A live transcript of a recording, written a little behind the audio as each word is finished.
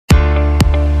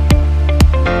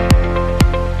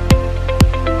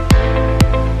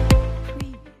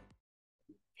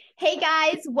Hey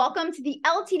guys, welcome to the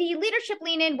LTD Leadership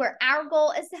Lean-In, where our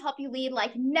goal is to help you lead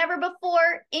like never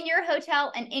before in your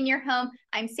hotel and in your home.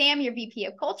 I'm Sam, your VP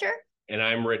of Culture. And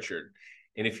I'm Richard.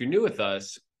 And if you're new with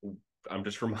us, I'm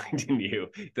just reminding you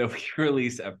that we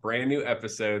release a brand new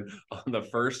episode on the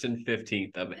 1st and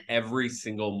 15th of every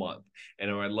single month. And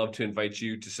I'd love to invite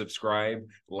you to subscribe,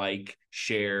 like,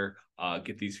 share,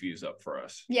 get these views up for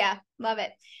us. Yeah, love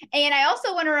it. And I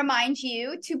also want to remind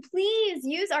you to please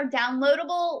use our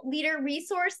downloadable leader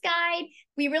resource guide.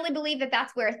 We really believe that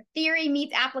that's where theory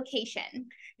meets application.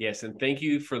 Yes, and thank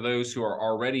you for those who are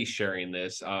already sharing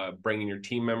this, bringing your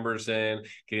team members in,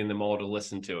 getting them all to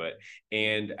listen to it.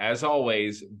 And as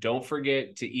always, don't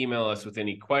forget to email us with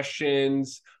any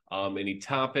questions, any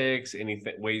topics, any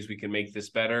ways we can make this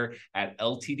better at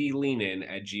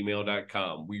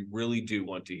ltdleanin@gmail.com. We really do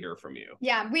want to hear from you.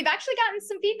 Yeah, we've actually gotten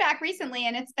some feedback recently,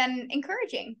 and it's been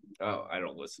encouraging. Oh, I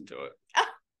don't listen to it.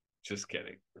 Just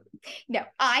kidding. No,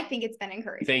 I think it's been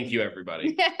encouraging. Thank you,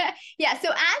 everybody. Yeah, so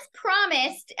as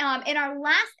promised in our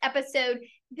last episode,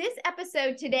 this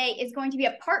episode today is going to be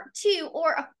a part 2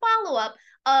 or a follow-up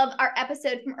of our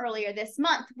episode from earlier this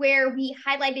month, where we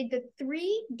highlighted the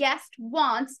 3 guest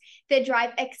wants that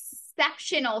drive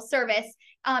exceptional service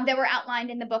that were outlined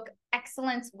in the book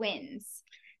Excellence Wins.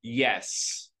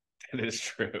 Yes. That is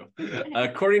true.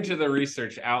 According to the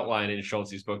research outlined in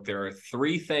Schulze's book, there are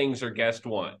 3 things our guests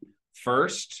want.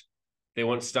 First, they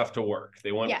want stuff to work.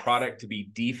 They want product to be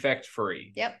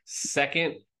defect-free. Yep.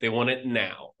 Second, they want it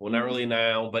now. Well, not really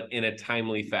now, but in a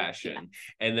timely fashion.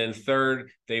 Yeah. And then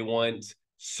third, they want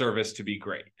service to be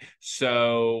great.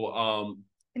 So,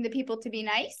 and the people to be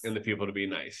nice. And the people to be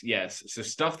nice. Yes. So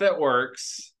stuff that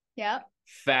works. Yep.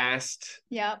 Fast.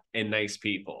 Yep. And nice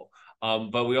people.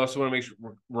 But we also want to make sure,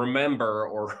 remember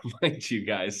or remind you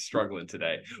guys struggling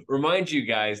today, remind you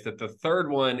guys that the third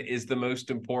one is the most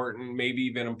important, maybe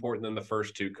even important than the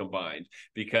first 2 combined,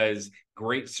 because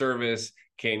great service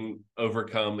can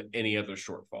overcome any other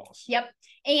shortfalls. Yep.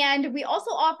 And we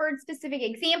also offered specific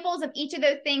examples of each of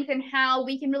those things and how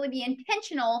we can really be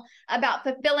intentional about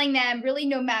fulfilling them, really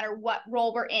no matter what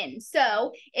role we're in.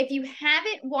 So if you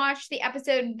haven't watched the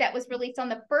episode that was released on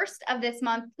the 1st of this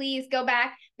month, please go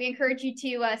back. We encourage you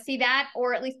to see that,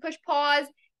 or at least push pause,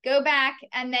 go back,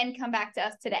 and then come back to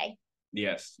us today.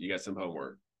 Yes, you got some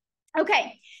homework.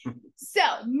 Okay, so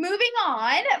moving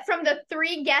on from the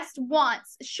 3 guest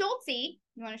wants, Schulze,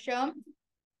 you want to show him?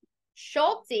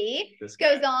 Schulze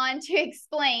goes on to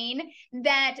explain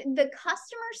that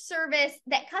customer service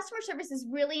is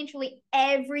really and truly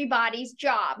everybody's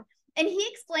job. And he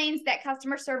explains that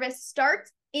customer service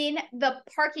starts in the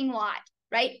parking lot,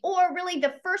 right? Or really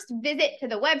the first visit to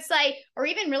the website, or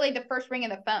even really the first ring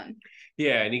of the phone.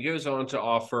 Yeah, and he goes on to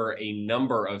offer a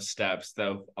number of steps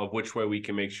of which way we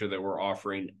can make sure that we're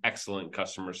offering excellent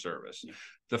customer service.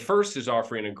 The first is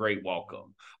offering a great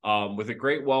welcome. With a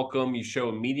great welcome, you show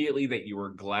immediately that you are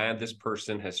glad this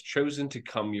person has chosen to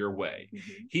come your way.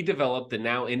 Mm-hmm. He developed the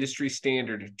now industry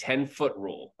standard 10-foot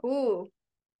rule. Ooh.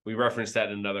 We referenced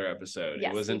that in another episode.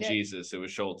 Yes, it wasn't Jesus, it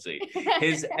was Schulze.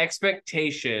 His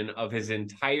expectation of his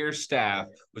entire staff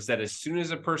was that as soon as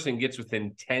a person gets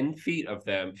within 10 feet of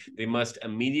them, they must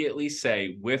immediately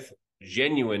say with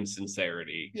genuine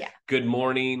sincerity, good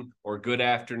morning or good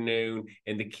afternoon.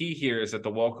 And the key here is that the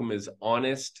welcome is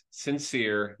honest,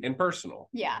 sincere, and personal.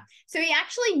 Yeah. So he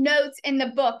actually notes in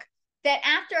the book that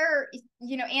after,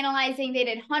 analyzing, they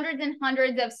did hundreds and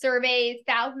hundreds of surveys,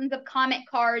 thousands of comment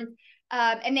cards,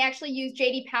 and they actually used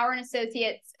J.D. Power and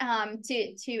Associates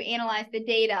to analyze the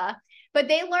data. But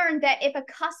they learned that if a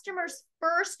customer's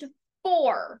first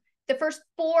 4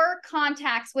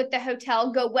 contacts with the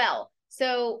hotel go well,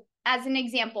 so as an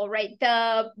example, right,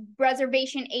 the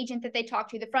reservation agent that they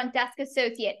talked to, the front desk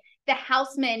associate, the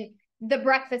houseman, the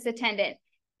breakfast attendant,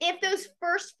 if those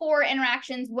first 4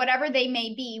 interactions, whatever they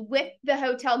may be, with the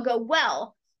hotel go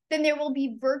well, then there will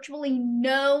be virtually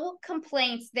no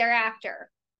complaints thereafter.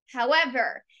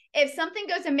 However, if something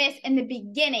goes amiss in the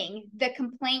beginning, the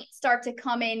complaints start to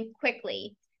come in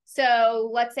quickly.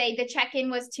 So let's say the check-in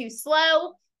was too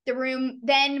slow, the room,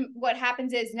 then what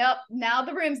happens is, nope, now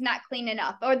the room's not clean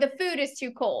enough, or the food is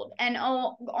too cold, and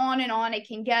on and on it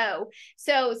can go.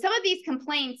 So some of these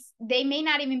complaints, they may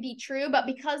not even be true, but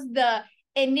because the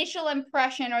initial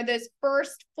impression or those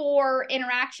first 4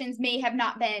 interactions may have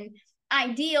not been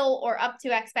ideal or up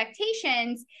to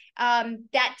expectations,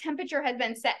 that temperature has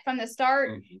been set from the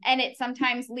start, and it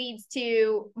sometimes leads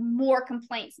to more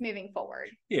complaints moving forward.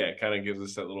 Yeah, it kind of gives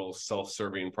us that little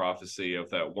self-serving prophecy of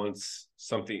that once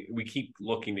something, we keep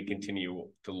looking to continue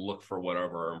to look for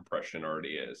whatever our impression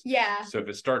already is. Yeah. So if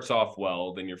it starts off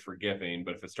well, then you're forgiving,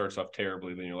 but if it starts off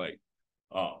terribly, then you're like,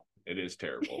 oh, It is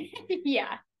terrible.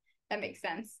 Yeah, that makes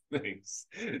sense. Thanks.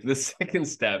 The second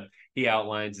step he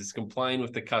outlines is complying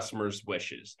with the customer's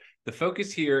wishes. The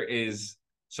focus here is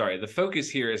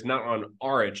not on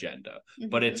our agenda,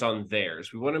 but it's on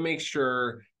theirs. We want to make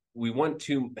sure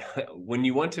when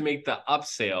you want to make the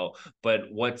upsell,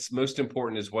 but what's most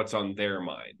important is what's on their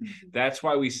mind. That's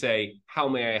why we say, how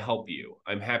may I help you?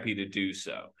 I'm happy to do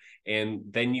so. And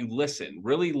then you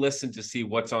really listen to see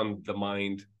what's on the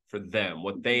mind for them,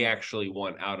 what they actually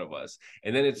want out of us.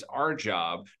 And then it's our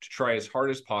job to try as hard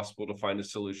as possible to find a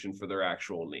solution for their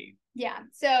actual need. Yeah.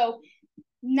 So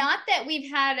not that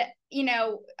we've had,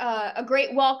 a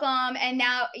great welcome and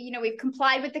now, we've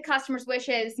complied with the customer's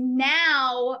wishes.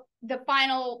 Now the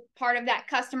final part of that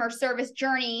customer service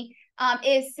journey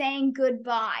is saying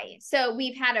goodbye. So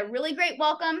we've had a really great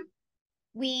welcome.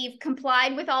 We've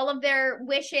complied with all of their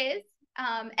wishes.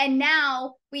 And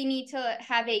now we need to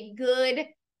have a good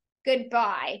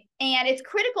goodbye. And it's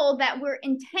critical that we're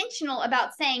intentional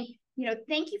about saying,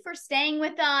 thank you for staying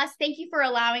with us. Thank you for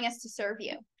allowing us to serve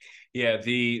you. Yeah,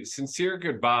 the sincere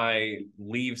goodbye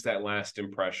leaves that last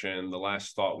impression, the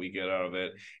last thought we get out of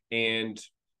it. And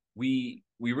we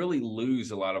really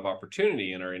lose a lot of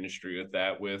opportunity in our industry with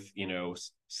that, with,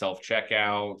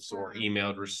 self-checkouts or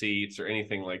emailed receipts or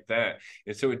anything like that.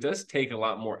 And so it does take a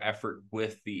lot more effort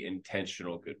with the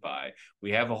intentional goodbye.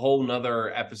 We have a whole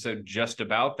nother episode just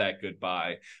about that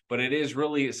goodbye, but it is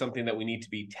really something that we need to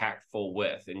be tactful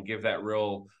with and give that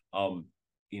real,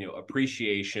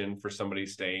 appreciation for somebody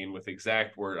staying with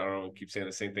exact word. I don't know, keep saying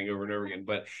the same thing over and over again,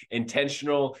 but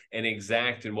intentional and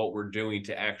exact in what we're doing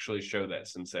to actually show that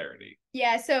sincerity.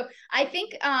 Yeah. So I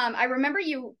think I remember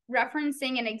you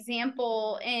referencing an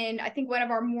example in, I think, one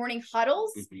of our morning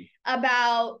huddles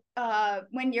about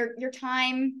when your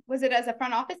time, was it as a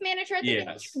front office manager at the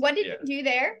beach? What did you do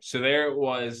there? So there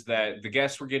was that the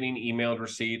guests were getting emailed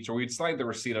receipts, or we'd slide the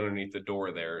receipt underneath the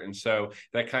door there. And so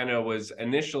that kind of was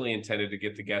initially intended to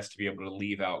get the guest to be able to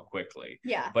leave out quickly.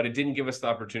 Yeah. But it didn't give us the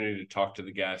opportunity to talk to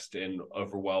the guest and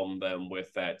overwhelm them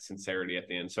with that sincerity at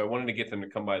the end. So I wanted to get them to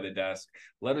come by the desk,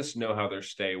 let us know how their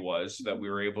stay was so that we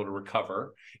were able to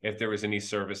recover if there was any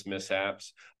service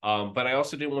mishaps. But I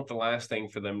also didn't want the last thing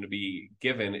for them to be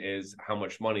given is how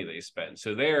much money they spent.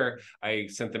 So there, I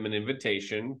sent them an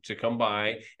invitation to come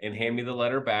by and hand me the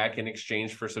letter back in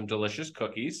exchange for some delicious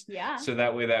cookies. Yeah. So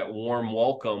that way, that warm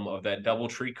welcome of that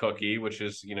DoubleTree cookie, which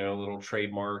is, a little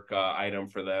trademark item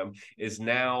for them, is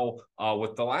now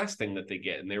with the last thing that they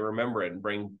get. And they remember it and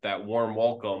bring that warm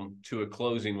welcome to a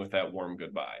closing with that warm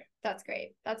goodbye. That's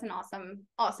great. That's an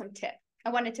awesome tip. I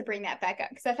wanted to bring that back up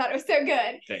because I thought it was so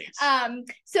good. Thanks.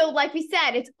 So like we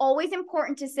said, it's always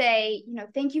important to say,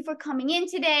 thank you for coming in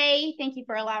today. Thank you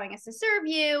for allowing us to serve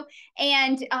you.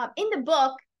 And in the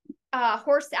book,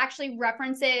 Horst actually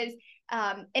references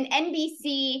an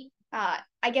NBC,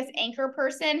 anchor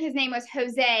person. His name was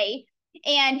Jose.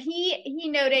 And he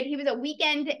noted he was a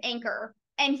weekend anchor.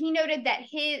 And he noted that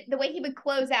the way he would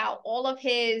close out all of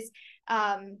his,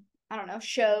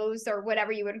 shows or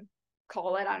whatever you would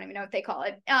call it. I don't even know what they call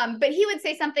it. But he would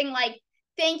say something like,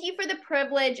 thank you for the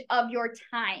privilege of your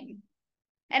time.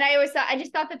 And I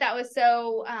just thought that was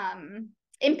so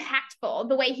impactful,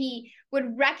 the way he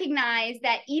would recognize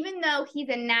that even though he's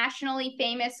a nationally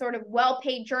famous, sort of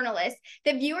well-paid journalist,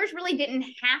 the viewers really didn't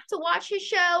have to watch his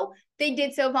show. They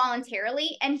did so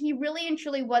voluntarily. And he really and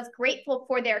truly was grateful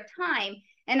for their time.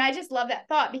 And I just love that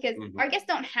thought because our guests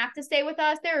don't have to stay with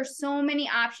us. There are so many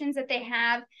options that they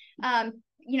have,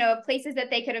 places that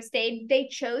they could have stayed. They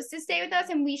chose to stay with us,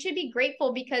 and we should be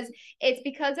grateful because it's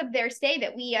because of their stay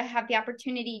that we have the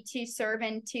opportunity to serve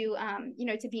and to,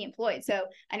 to be employed. So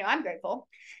I know I'm grateful.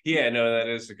 Yeah, no, that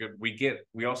is a good,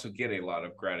 we also get a lot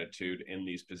of gratitude in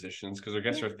these positions because our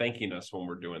guests are thanking us when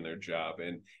we're doing their job.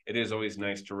 And it is always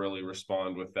nice to really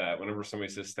respond with that. Whenever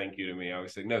somebody says thank you to me, I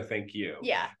always say, no, thank you.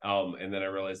 Yeah. And then I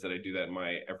realize that I do that in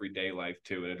my everyday life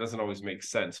too. And it doesn't always make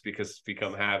sense because it's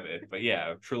become habit, but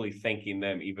yeah, truly thanking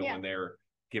them even when they're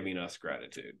giving us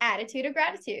gratitude. Attitude of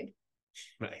gratitude.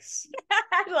 Nice.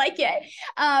 I like it.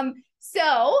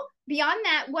 So beyond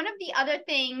that, one of the other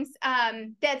things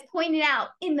that's pointed out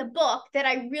in the book that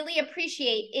I really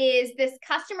appreciate is this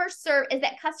customer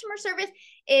service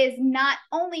is not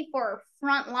only for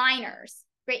frontliners,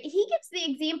 right? He gives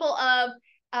the example of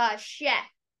a chef.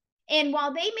 And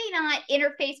while they may not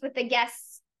interface with the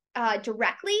guests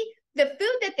directly, the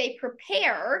food that they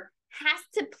prepare has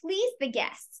to please the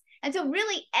guests. And so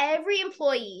really every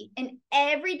employee in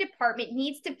every department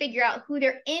needs to figure out who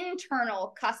their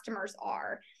internal customers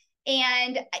are.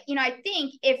 And, I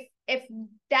think if if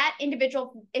that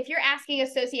individual, if you're asking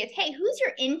associates, hey, who's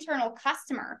your internal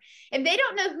customer? If they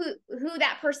don't know who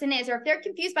that person is, or if they're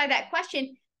confused by that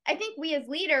question, I think we as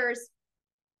leaders,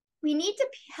 we need to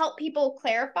help people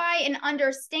clarify and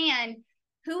understand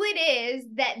who it is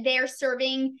that they're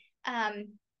serving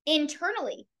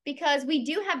internally. Because we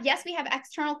do have, yes, we have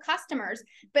external customers,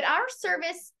 but our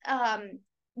service,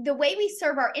 the way we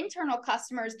serve our internal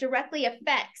customers directly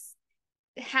affects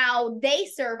how they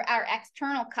serve our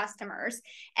external customers.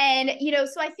 And, you know,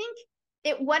 so I think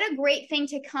what a great thing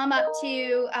to come up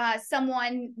to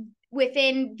someone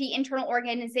within the internal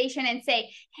organization and say,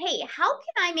 hey, how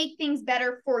can I make things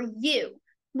better for you?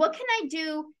 What can I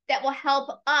do that will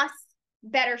help us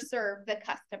better serve the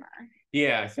customer?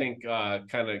 Yeah, I think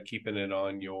kind of keeping it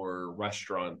on your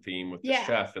restaurant theme with the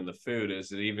chef and the food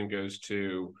is it even goes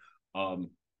to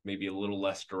maybe a little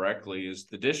less directly is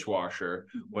the dishwasher,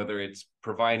 whether it's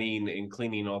providing and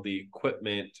cleaning all the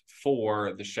equipment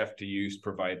for the chef to use,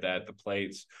 provide that, the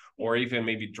plates, or even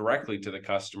maybe directly to the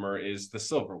customer is the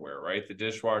silverware, right? The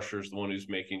dishwasher is the one who's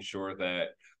making sure that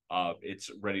it's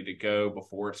ready to go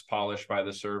before it's polished by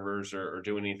the servers or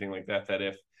doing anything like that, that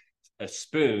if a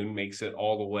spoon makes it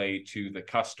all the way to the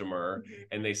customer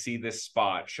and they see this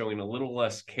spot showing a little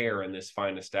less care in this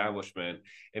fine establishment,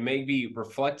 it may be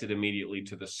reflected immediately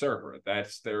to the server.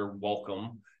 That's their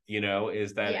welcome, you know,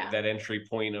 is that that entry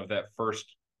point of that first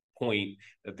point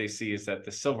that they see is that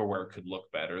the silverware could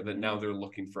look better, that now they're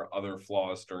looking for other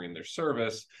flaws during their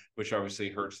service, which obviously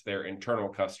hurts their internal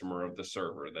customer of the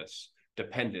server that's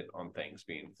dependent on things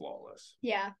being flawless.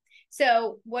 Yeah.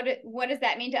 So what does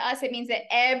that mean to us? It means that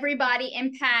everybody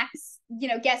impacts, you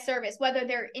know, guest service, whether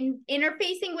they're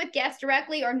interfacing with guests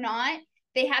directly or not.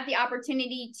 They have the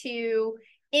opportunity to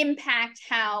impact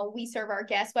how we serve our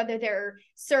guests, whether they're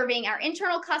serving our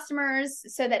internal customers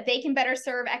so that they can better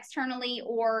serve externally,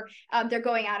 or they're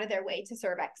going out of their way to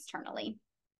serve externally.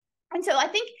 And so I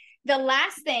think the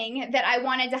last thing that I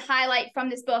wanted to highlight from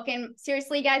this book, and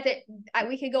seriously, guys,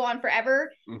 we could go on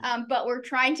forever, but we're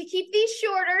trying to keep these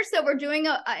shorter. So we're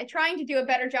trying to do a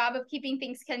better job of keeping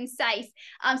things concise.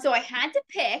 So I had to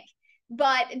pick,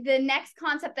 but the next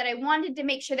concept that I wanted to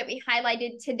make sure that we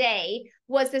highlighted today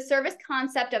was the service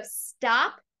concept of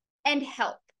stop and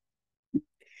help.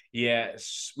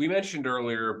 Yes, we mentioned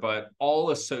earlier, but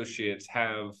all associates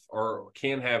have or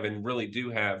can have and really do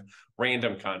have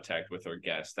random contact with our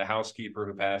guests. The housekeeper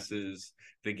who passes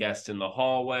the guest in the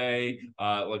hallway,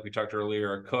 like we talked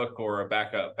earlier, a cook or a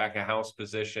back of house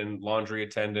position, laundry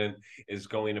attendant is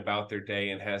going about their day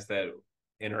and has that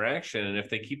interaction. And if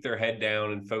they keep their head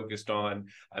down and focused on,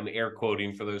 I'm air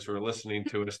quoting for those who are listening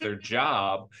to us, their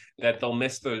job, that they'll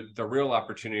miss the real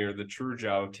opportunity or the true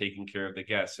job of taking care of the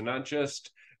guests. And not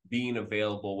just being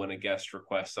available when a guest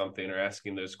requests something or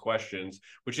asking those questions,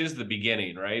 which is the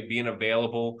beginning, right? Being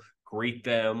available, greet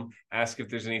them, ask if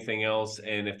there's anything else,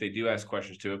 and if they do ask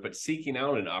questions to it, but seeking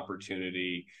out an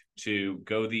opportunity to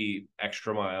go the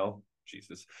extra mile,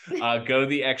 go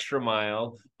the extra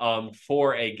mile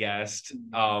for a guest.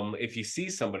 If you see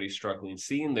somebody struggling,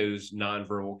 seeing those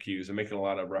nonverbal cues, I'm making a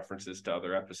lot of references to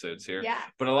other episodes here,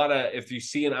 but if you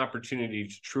see an opportunity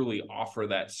to truly offer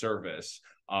that service,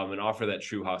 and offer that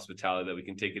true hospitality, that we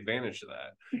can take advantage of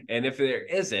that. And if there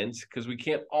isn't, because we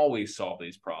can't always solve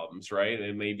these problems, right?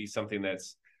 It may be something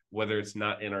that's, whether it's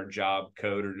not in our job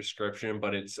code or description,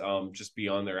 but it's just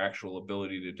beyond their actual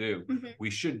ability to do. We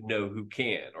should know who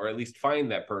can, or at least find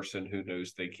that person who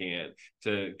knows they can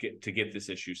to get this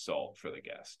issue solved for the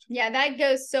guest. Yeah, that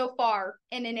goes so far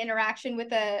in an interaction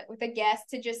with a guest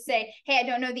to just say, hey, I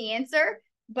don't know the answer,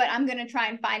 but I'm going to try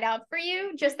and find out for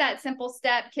you. Just that simple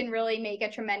step can really make a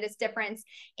tremendous difference.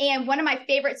 And one of my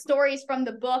favorite stories from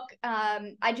the book,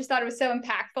 I just thought it was so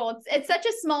impactful. It's such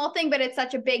a small thing, but it's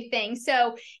such a big thing.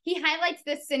 So he highlights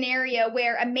this scenario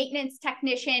where a maintenance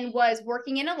technician was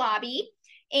working in a lobby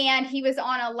and he was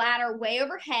on a ladder way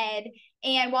overhead.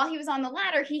 And while he was on the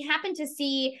ladder, he happened to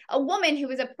see a woman who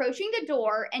was approaching the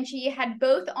door, and she had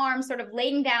both arms sort of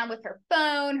laid down with her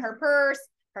phone, her purse,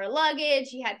 her luggage,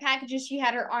 she had packages, she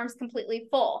had her arms completely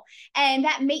full. And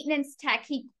that maintenance tech,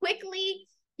 he quickly,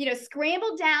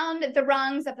 scrambled down the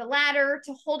rungs of the ladder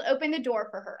to hold open the door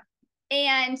for her.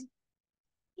 And,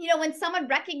 when someone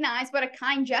recognized what a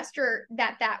kind gesture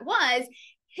that was,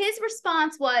 his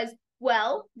response was,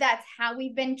 well, that's how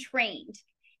we've been trained.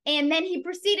 And then he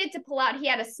proceeded to pull out, he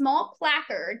had a small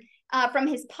placard from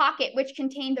his pocket, which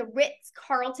contained the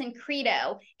Ritz-Carlton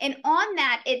Credo. And on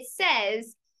that, it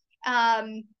says,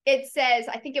 I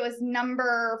think it was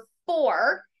number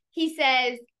 4. He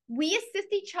says, we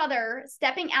assist each other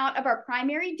stepping out of our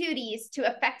primary duties to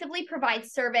effectively provide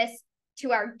service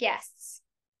to our guests.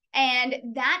 And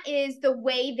that is the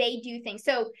way they do things.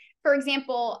 So, for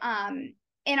example,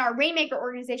 in our Rainmaker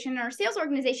organization, in our sales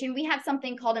organization, we have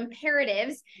something called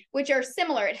imperatives, which are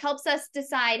similar. It helps us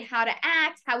decide how to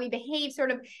act, how we behave,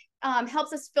 sort of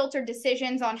helps us filter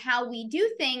decisions on how we do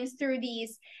things through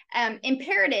these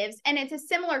imperatives. And it's a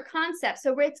similar concept.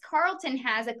 So Ritz-Carlton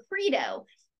has a credo.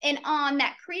 And on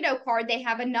that credo card, they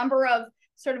have a number of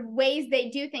sort of ways they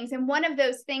do things. And one of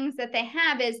those things that they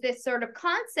have is this sort of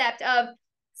concept of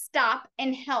stop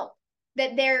and help,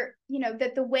 that they're,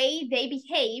 that the way they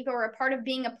behave, or a part of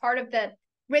being a part of the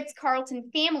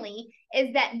Ritz-Carlton family,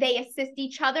 is that they assist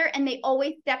each other and they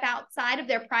always step outside of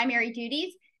their primary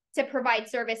duties to provide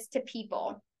service to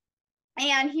people.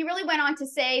 And he really went on to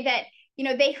say that,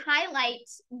 they highlight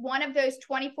one of those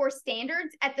 24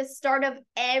 standards at the start of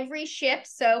every shift.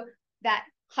 So that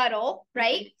huddle,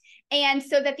 right? And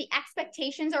so that the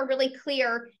expectations are really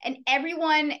clear and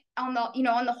everyone on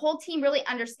the whole team really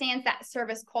understands that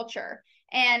service culture.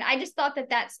 And I just thought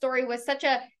that story was such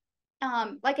a,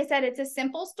 like I said, it's a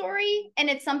simple story and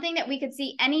it's something that we could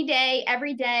see any day,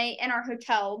 every day in our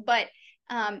hotel, but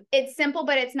it's simple,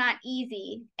 but it's not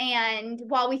easy. And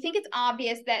while we think it's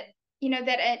obvious that,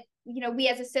 we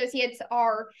as associates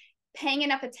are paying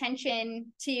enough attention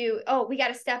to, we got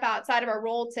to step outside of our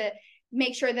role to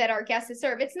make sure that our guests is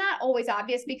served. It's not always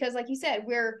obvious because, like you said,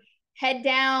 we're head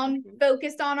down,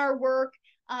 focused on our work,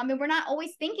 and we're not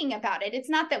always thinking about it. It's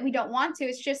not that we don't want to.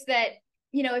 It's just that,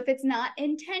 if it's not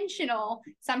intentional,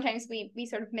 sometimes we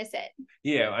sort of miss it.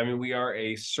 Yeah, I mean, we are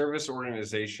a service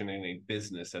organization and a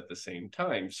business at the same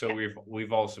time. So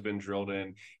we've also been drilled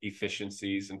in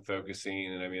efficiencies and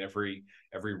focusing. And I mean, every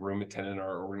room attendant in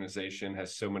our organization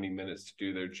has so many minutes to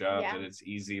do their job that it's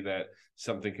easy that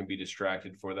something can be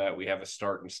distracted for that. We have a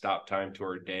start and stop time to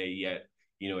our day, yet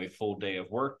a full day of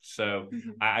work. So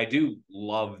I do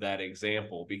love that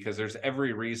example because there's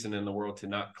every reason in the world to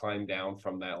not climb down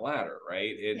from that ladder,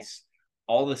 right? It's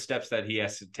all the steps that he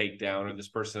has to take down, or this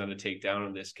person had to take down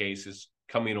in this case, is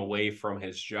coming away from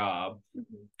his job.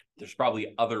 There's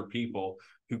probably other people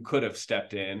who could have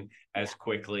stepped in as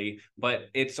quickly, but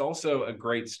it's also a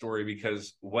great story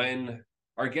because when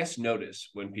our guests notice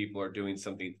when people are doing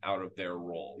something out of their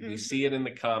role. We see it in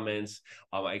the comments.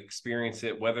 I experience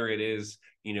it, whether it is,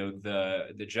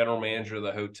 the general manager of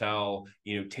the hotel,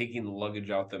 taking the luggage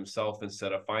out themselves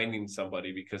instead of finding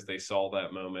somebody because they saw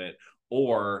that moment,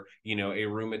 or, a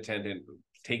room attendant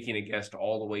taking a guest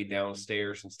all the way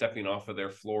downstairs and stepping off of their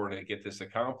floor to get this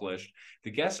accomplished.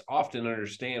 The guests often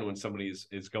understand when somebody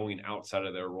is going outside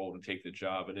of their role to take the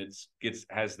job, and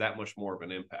has that much more of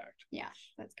an impact. Yeah,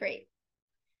 that's great.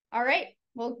 All right.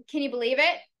 Well, can you believe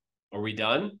it? Are we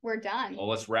done? We're done. Well,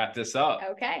 let's wrap this up.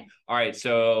 Okay. All right.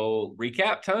 So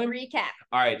recap time? Recap.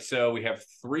 All right. So we have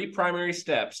 3 primary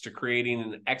steps to creating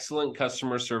an excellent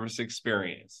customer service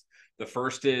experience. The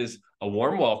first is a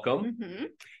warm welcome.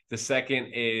 The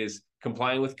second is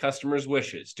complying with customers'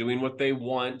 wishes, doing what they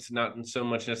want, not so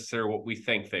much necessarily what we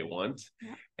think they want.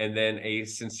 And then a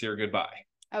sincere goodbye.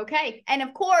 Okay. And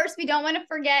of course, we don't want to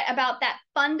forget about that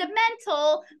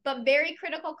fundamental but very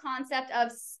critical concept of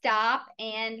stop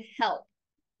and help.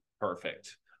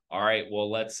 Perfect. All right. Well,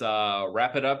 let's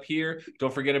wrap it up here.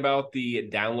 Don't forget about the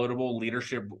downloadable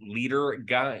leadership leader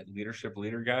guide.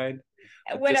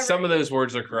 Whatever. Some of those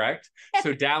words are correct.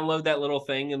 So download that little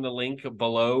thing in the link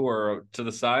below or to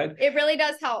the side. It really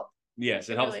does help. Yes,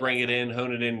 it helps really bring it in,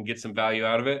 hone it in, and get some value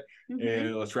out of it.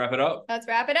 And let's wrap it up. Let's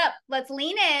wrap it up. Let's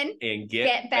lean in and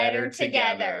get better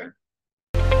together.